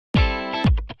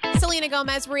Selena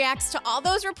Gomez reacts to all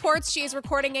those reports she is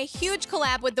recording a huge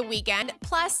collab with The Weeknd.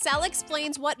 Plus, Sel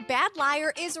explains what Bad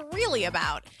Liar is really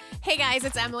about. Hey guys,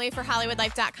 it's Emily for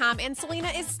HollywoodLife.com, and Selena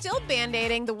is still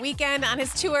band-aiding The Weeknd on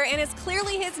his tour and is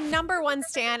clearly his #1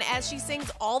 stan as she sings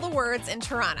all the words in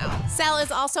Toronto. Sel is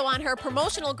also on her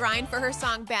promotional grind for her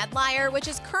song Bad Liar, which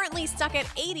is currently stuck at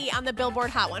 80 on the Billboard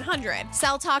Hot 100.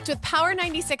 Sel talked with Power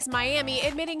 96 Miami,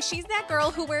 admitting she's that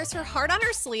girl who wears her heart on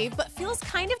her sleeve but feels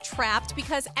kind of trapped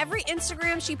because every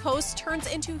Instagram she posts turns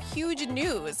into huge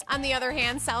news. On the other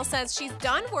hand, Sel says she's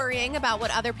done worrying about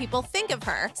what other people think of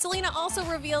her. Selena also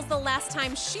reveals the last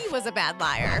time she was a bad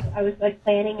liar. I was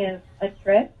planning a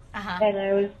trip, and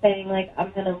I was saying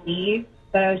I'm gonna leave,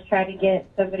 but I was trying to get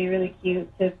somebody really cute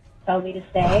to tell me to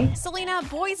stay. Selena,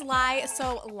 boys lie,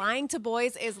 so lying to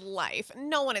boys is life.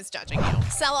 No one is judging you.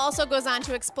 Sel also goes on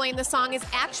to explain the song is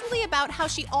actually about how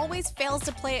she always fails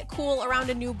to play it cool around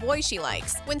a new boy she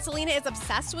likes. When Selena is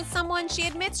obsessed with someone, she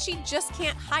admits she just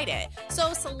can't hide it.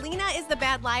 So Selena is the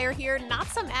bad liar here, not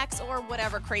some ex or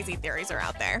whatever crazy theories are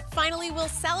out there. Finally, will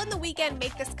Sel and The Weeknd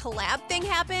make this collab thing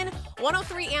happen?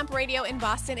 103 Amp Radio in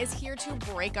Boston is here to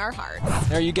break our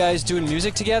hearts. Are you guys doing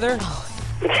music together?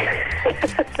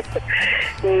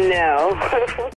 No.